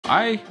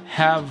I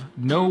have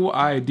no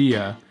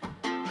idea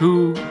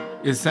who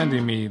is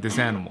sending me this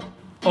animal.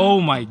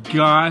 Oh my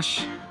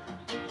gosh.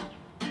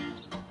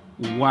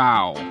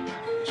 Wow.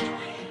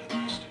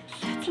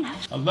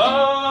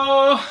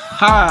 Hello!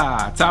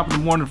 Hi! Top of the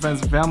morning,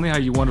 friends and family. How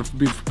you wonderful,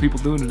 beautiful people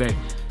doing today?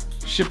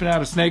 Shipping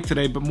out a snake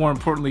today, but more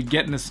importantly,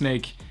 getting a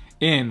snake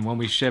in when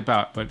we ship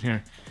out. But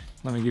here,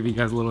 let me give you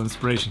guys a little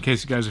inspiration in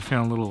case you guys are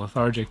feeling a little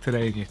lethargic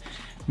today and you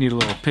need a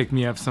little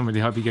pick-me-up, somebody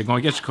to help you get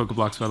going. Get your Cocoa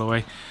Blocks, by the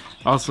way.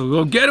 Also,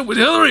 go get it with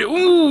Hillary!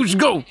 Ooh,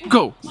 go,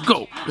 go,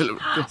 go, Hillary,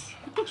 go.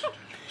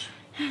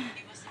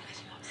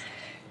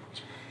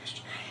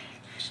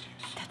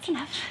 That's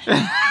enough.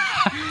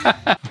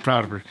 I'm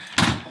proud of her.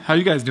 How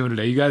you guys doing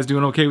today? You guys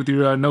doing okay with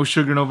your No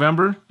Sugar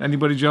November?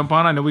 Anybody jump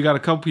on? I know we got a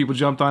couple people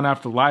jumped on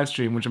after the live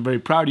stream, which I'm very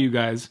proud of you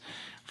guys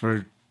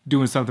for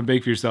doing something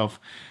big for yourself.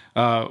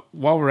 While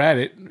we're at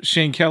it,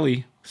 Shane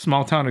Kelly,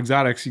 Small Town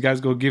Exotics, you guys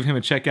go give him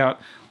a check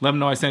out. Let him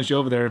know I sent you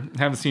over there.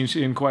 Haven't seen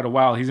Shane in quite a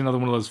while. He's another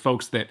one of those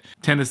folks that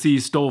Tennessee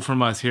stole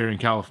from us here in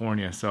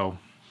California. So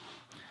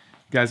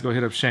you guys go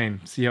hit up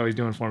Shane. See how he's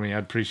doing for me.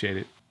 I'd appreciate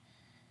it.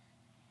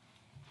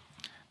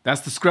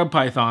 That's the scrub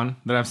python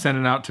that I'm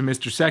sending out to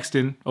Mr.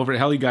 Sexton over at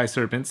Heli Guy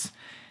Serpents.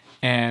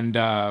 And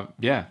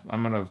yeah,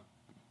 I'm going to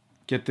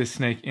get this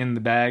snake in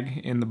the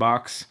bag, in the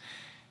box.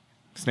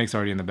 Snake's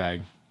already in the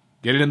bag.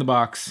 Get it in the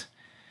box.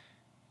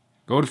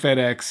 Go to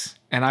FedEx.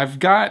 And I've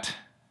got...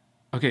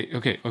 Okay,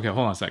 hold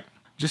on a sec.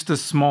 Just a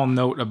small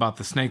note about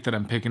the snake that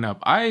I'm picking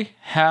up. I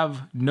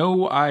have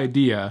no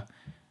idea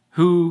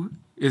who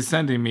is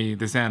sending me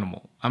this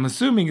animal. I'm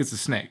assuming it's a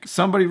snake.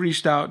 Somebody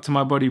reached out to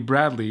my buddy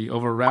Bradley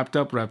over Wrapped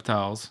Up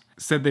Reptiles,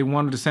 said they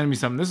wanted to send me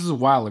something. This is a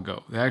while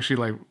ago. They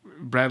actually,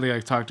 Bradley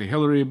talked to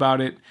Hillary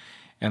about it,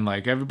 and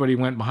everybody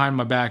went behind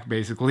my back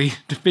basically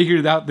to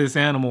figure out this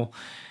animal.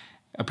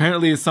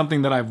 Apparently it's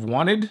something that I've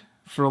wanted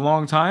for a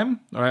long time,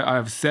 or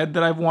I've said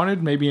that I've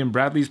wanted, maybe in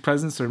Bradley's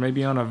presence or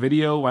maybe on a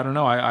video. I don't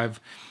know. I've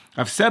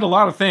said a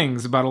lot of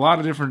things about a lot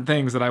of different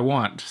things that I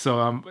want. So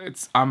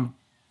I'm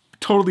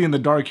totally in the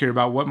dark here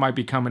about what might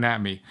be coming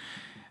at me.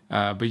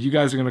 But you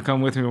guys are going to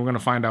come with me. We're going to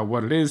find out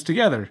what it is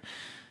together.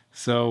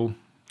 So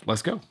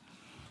let's go.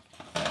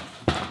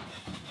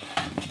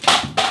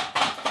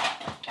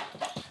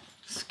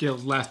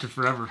 Skills lasted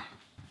forever.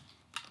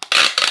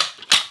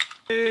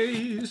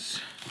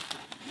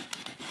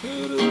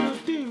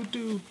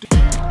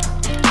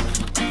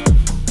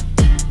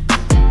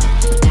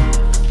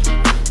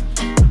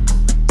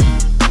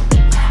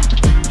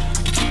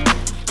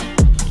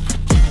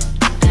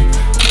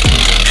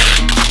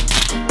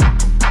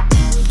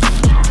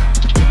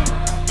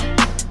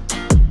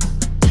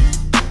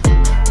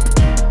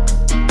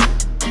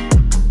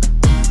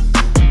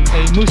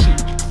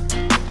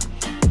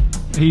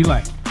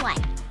 Eli,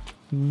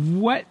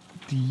 what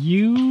do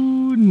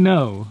you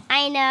know?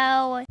 I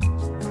know.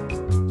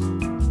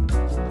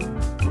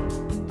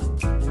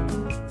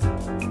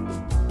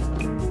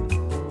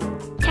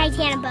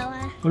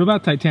 Titanoboa. What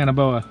about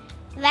Titanoboa?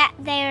 That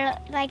they're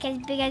as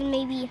big as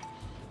maybe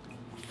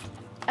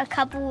a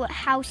couple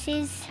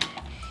houses,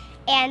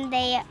 and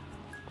they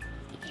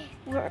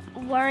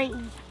weren't,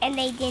 and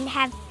they didn't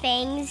have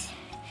fangs.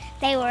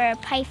 They were a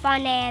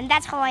python, and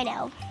that's all I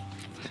know.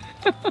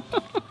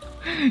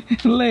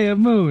 Leia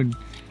Moon,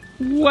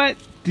 what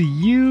do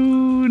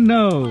you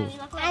know?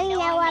 I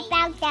know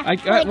about the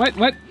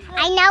what?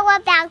 I know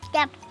about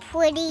the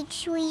pretty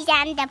trees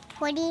and the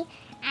pretty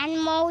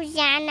animals,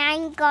 and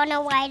I'm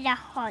gonna ride a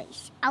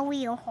horse, a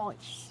real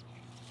horse.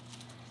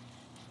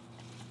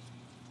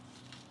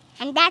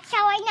 And that's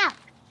how I know.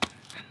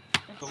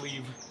 I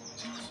believe.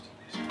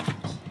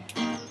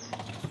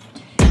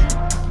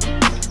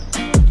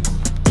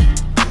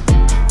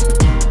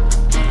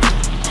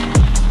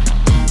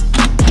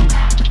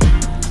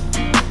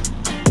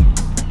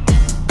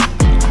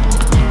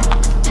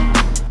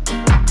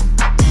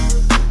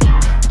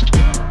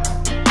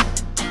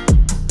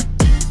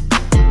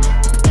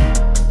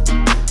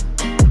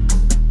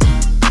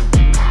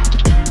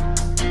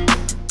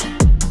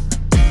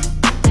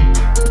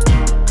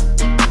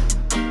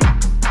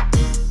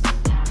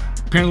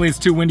 Apparently it's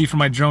too windy for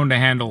my drone to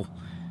handle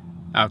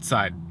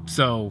outside.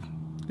 So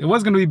it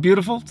was going to be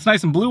beautiful. It's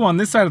nice and blue on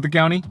this side of the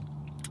county.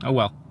 Oh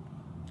well.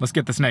 Let's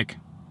get the snake.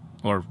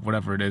 Or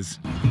whatever it is.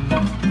 Well,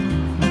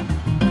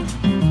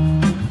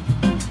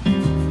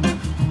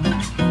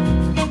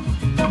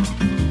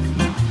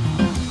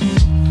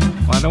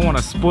 I don't want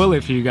to spoil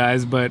it for you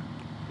guys, but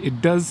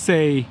it does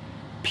say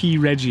P.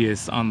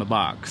 regius on the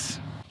box.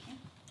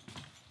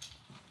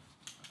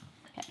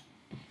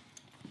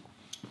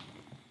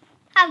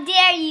 How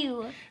dare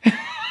you?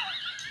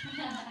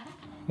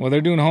 Well, they're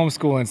doing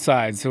homeschool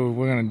inside, so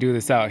we're gonna do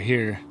this out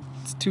here.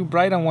 It's too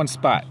bright on one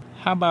spot.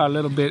 How about a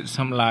little bit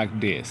something like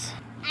this?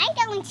 I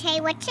don't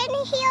say what's in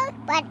here,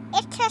 but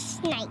it's a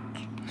snake.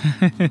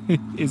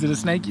 Is it a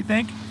snake, you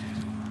think?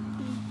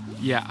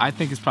 Yeah, I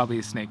think it's probably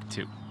a snake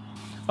too.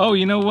 Oh,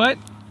 you know what?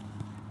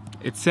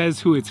 It says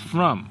who it's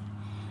from.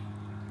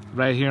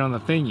 Right here on the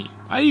thingy.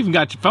 I even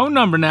got your phone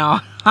number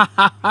now.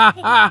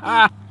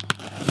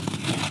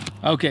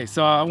 Okay,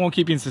 so I won't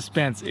keep you in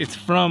suspense. It's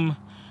from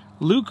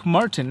Luke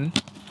Martin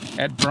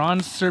at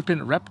Bronze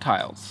Serpent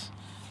Reptiles.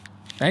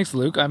 Thanks,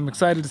 Luke. I'm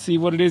excited to see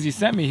what it is you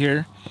sent me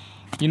here.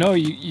 You know,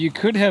 you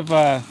could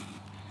have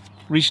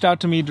reached out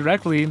to me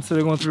directly instead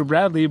of going through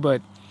Bradley,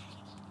 but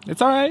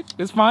it's all right.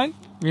 It's fine.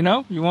 You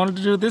know, you wanted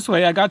to do it this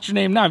way. I got your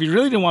name now. If you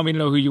really didn't want me to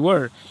know who you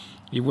were,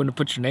 you wouldn't have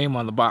put your name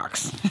on the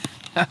box.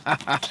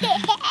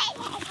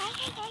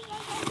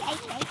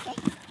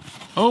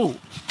 Oh,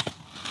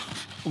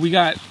 we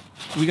got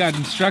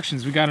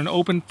instructions. We got an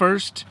open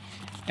first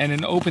and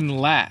an open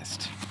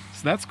last.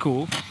 So that's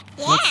cool.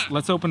 Yeah.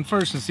 Let's open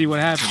first and see what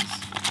happens.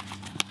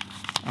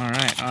 All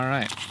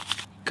right.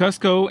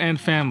 Kusko and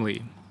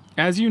family.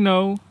 As you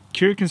know,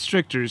 cure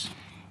constrictors.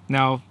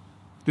 Now,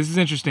 this is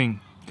interesting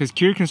because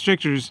cure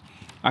constrictors,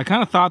 I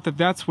kind of thought that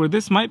that's where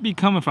this might be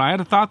coming from. I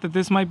had a thought that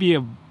this might be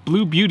a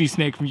blue beauty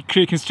snake from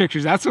cure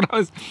constrictors. That's what I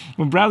was,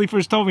 when Bradley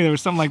first told me there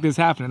was something like this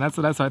happening. That's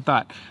what I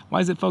thought. Why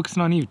is it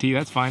focusing on you, T?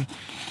 That's fine.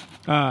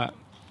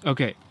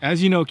 Okay,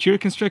 as you know, cure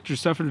constrictors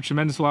suffered a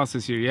tremendous loss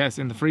this year. Yes,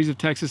 in the freeze of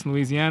Texas and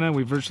Louisiana,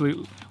 we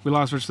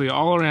lost virtually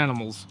all our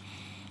animals.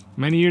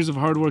 Many years of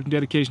hard work and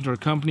dedication to our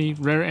company,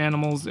 rare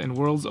animals, and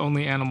world's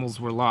only animals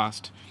were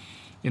lost.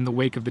 In the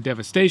wake of the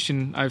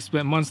devastation, I've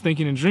spent months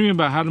thinking and dreaming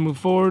about how to move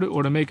forward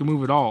or to make a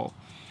move at all.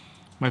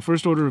 My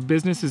first order of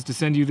business is to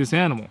send you this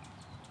animal.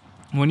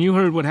 When you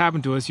heard what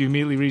happened to us, you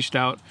immediately reached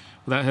out.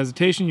 Without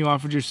hesitation, you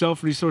offered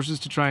yourself resources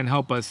to try and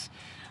help us.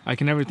 I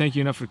can never thank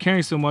you enough for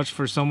caring so much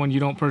for someone you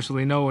don't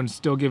personally know and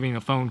still giving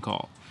a phone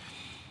call.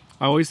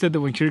 I always said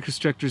that when cure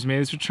constrictors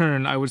made its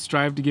return, I would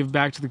strive to give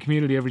back to the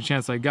community every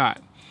chance I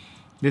got.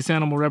 This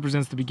animal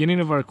represents the beginning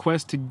of our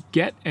quest to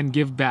get and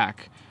give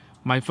back.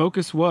 My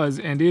focus was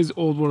and is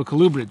old world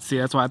colubrids. See,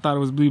 that's why I thought it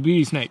was blue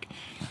beauty snake.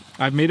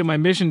 I've made it my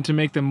mission to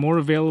make them more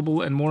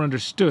available and more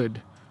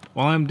understood.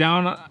 While I'm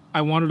down,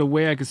 I wanted a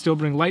way I could still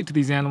bring light to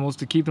these animals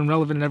to keep them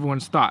relevant in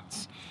everyone's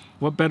thoughts.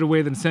 What better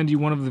way than send you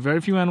one of the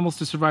very few animals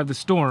to survive the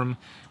storm,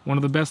 one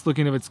of the best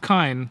looking of its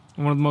kind,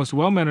 and one of the most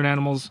well-mannered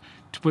animals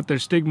to put their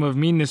stigma of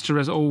meanness to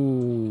rest.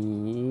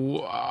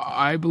 Oh,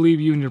 I believe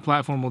you and your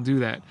platform will do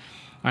that.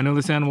 I know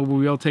this animal will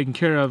be well taken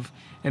care of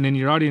and in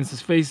your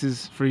audience's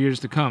faces for years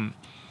to come.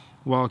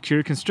 While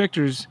Cure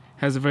Constrictors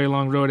has a very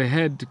long road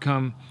ahead to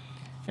come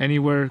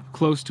anywhere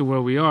close to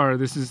where we are,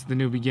 this is the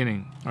new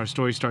beginning. Our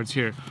story starts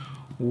here.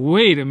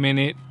 Wait a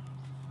minute.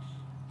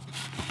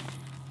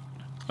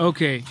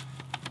 Okay,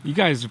 you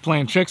guys are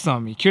playing tricks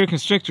on me. Cure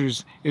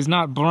Constrictors is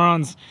not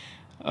bronze.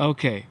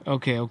 Okay. I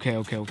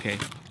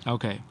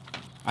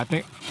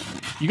think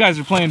you guys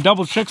are playing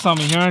double tricks on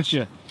me here, aren't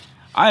you?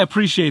 I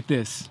appreciate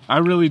this. I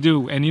really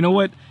do. And you know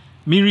what?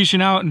 Me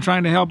reaching out and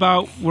trying to help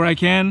out where I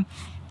can,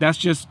 that's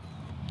just,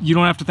 you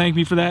don't have to thank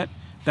me for that.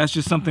 That's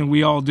just something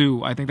we all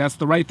do. I think that's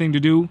the right thing to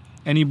do.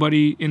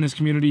 Anybody in this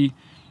community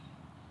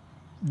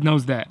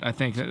knows that, I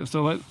think.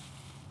 So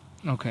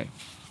okay.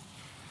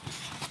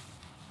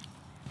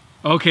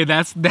 Okay,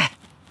 that's not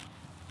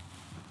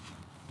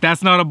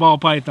a ball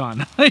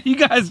python. You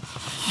guys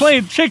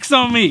playing tricks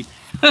on me.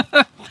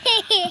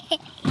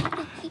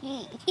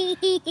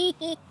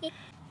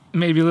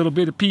 Maybe a little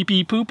bit of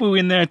pee-pee poo-poo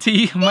in there,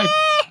 T. Might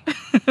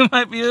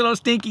be a little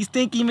stinky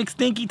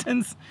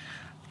McStinkytons.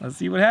 Let's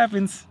see what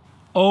happens.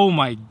 Oh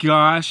my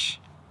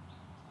gosh.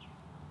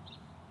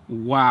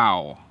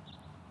 Wow.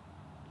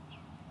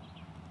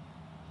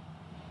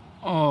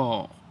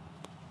 Oh,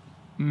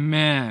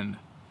 man.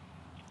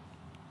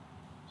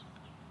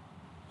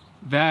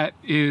 That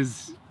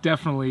is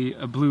definitely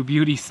a blue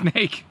beauty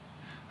snake.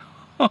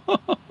 Can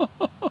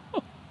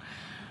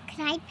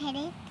I pet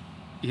it?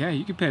 Yeah,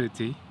 you can pet it,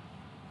 T.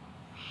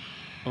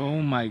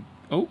 Oh my,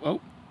 oh.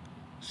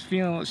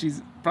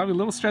 She's probably a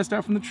little stressed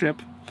out from the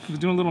trip. She was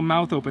doing a little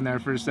mouth open there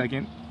for a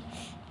second.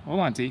 Hold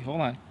on, T,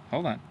 hold on.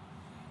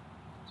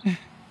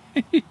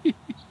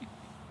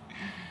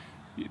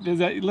 Does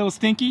that little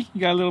stinky?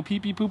 You got a little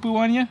pee-pee poo-poo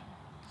on you?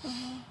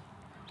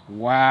 Mm-hmm.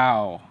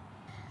 Wow.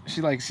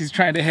 She's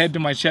trying to head to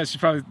my chest. She's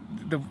probably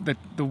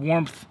the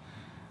warmth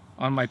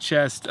on my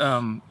chest.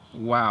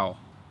 Wow.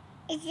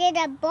 Is it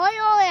a boy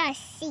or a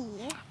C?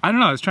 I don't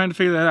know. I was trying to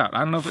figure that out. I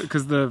don't know if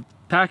because the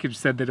package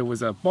said that it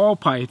was a ball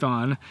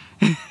python,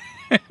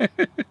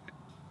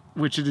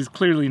 which it is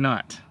clearly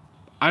not.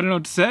 I don't know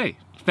what to say.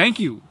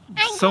 Thank you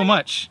so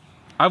much.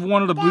 I've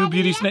wanted a blue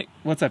beauty snake.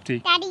 What's up, T?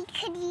 Daddy,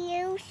 could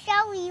you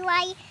show me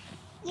why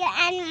you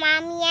and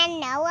Mommy and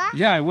Noah?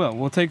 Yeah, I will.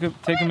 We'll take a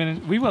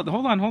minute. We will.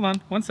 Hold on.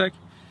 1 sec.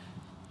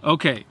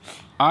 Okay.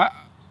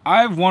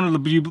 I've wanted a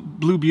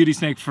blue beauty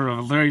snake for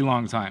a very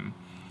long time.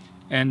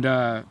 And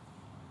I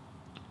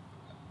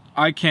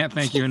can't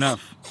thank you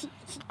enough.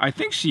 I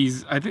think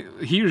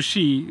he or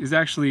she is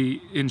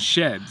actually in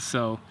shed,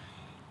 so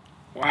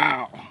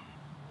wow.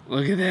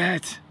 Look at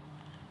that.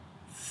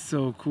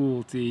 So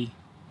cool, T.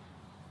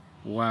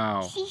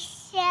 Wow. She's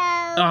so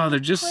oh, they're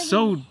just pretty.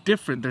 so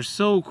different. They're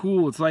so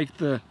cool. It's like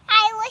the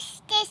I wish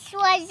this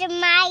was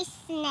my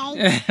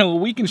snake. well,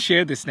 we can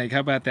share this snake.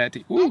 How about that,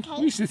 T? Ooh,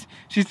 Okay. She's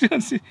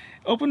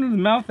opening the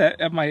mouth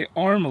at my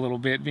arm a little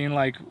bit, being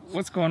like,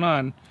 what's going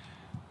on?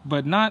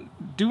 but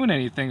not doing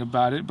anything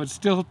about it, but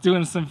still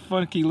doing some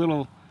funky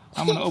little,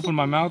 I'm gonna open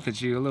my mouth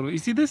at you a little. You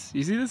see this?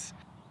 You see this?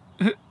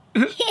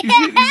 You see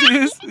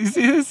this? You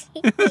see this?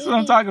 This is what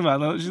I'm talking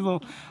about. She's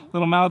little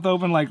mouth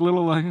open, like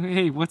little, like,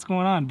 hey, what's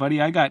going on, buddy?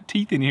 I got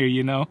teeth in here,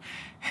 you know.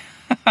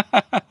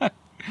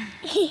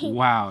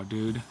 Wow,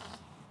 dude.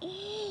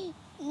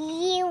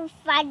 You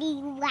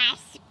funny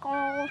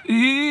rascal.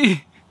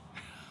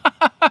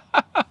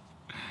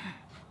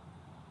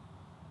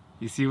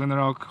 You see, when they're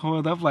all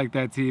coiled up like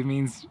that to you, it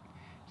means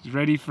she's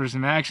ready for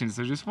some action.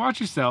 So just watch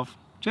yourself.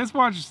 Just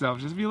watch yourself.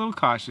 Just be a little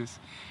cautious.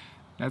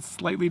 That's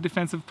slightly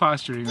defensive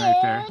posturing right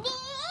there.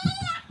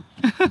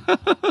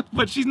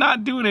 But she's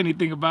not doing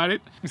anything about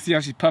it. You see how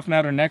she's puffing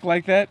out her neck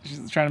like that?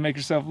 She's trying to make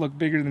herself look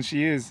bigger than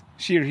she is.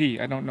 She or he,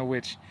 I don't know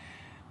which.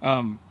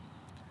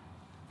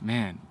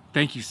 Man,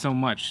 thank you so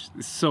much.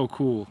 It's so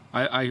cool.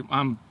 I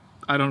don't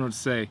know what to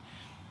say.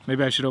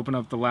 Maybe I should open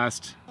up the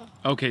last.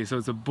 Okay, so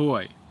it's a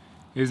boy.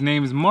 His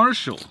name is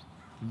Marshall.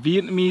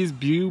 Vietnamese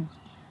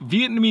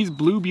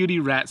blue beauty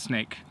rat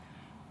snake.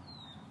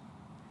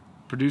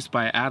 Produced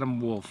by Adam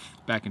Wolf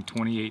back in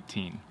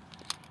 2018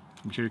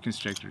 from Cure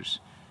Constrictors.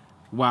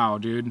 Wow,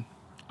 dude.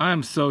 I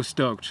am so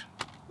stoked.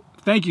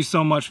 Thank you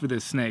so much for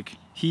this snake.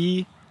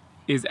 He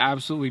is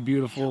absolutely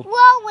beautiful.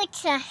 Whoa,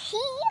 it's a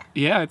he?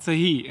 Yeah, it's a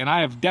he. And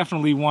I have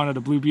definitely wanted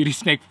a blue beauty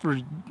snake for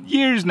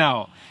years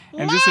now.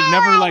 And just have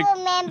never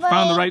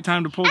found the right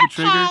time to pull the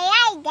trigger.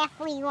 I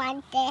definitely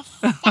want this.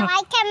 So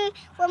I can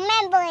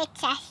remember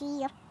it's a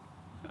he.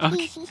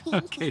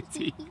 Okay,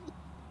 T.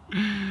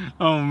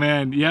 Oh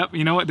man, yep.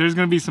 You know what? There's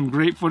gonna be some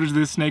great footage of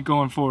this snake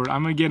going forward.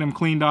 I'm gonna get him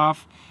cleaned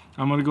off.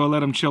 I'm gonna go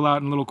let him chill out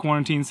in a little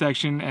quarantine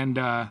section, and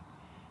yeah,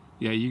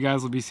 you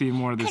guys will be seeing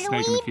more of this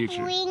snake in the future.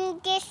 Can we bring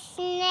this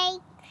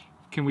snake?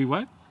 Can we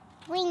what?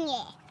 Bring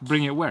it.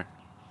 Bring it where?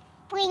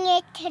 Bring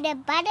it to the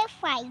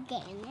butterfly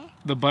thing.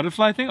 The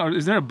butterfly thing? Or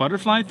is there a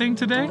butterfly thing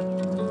today?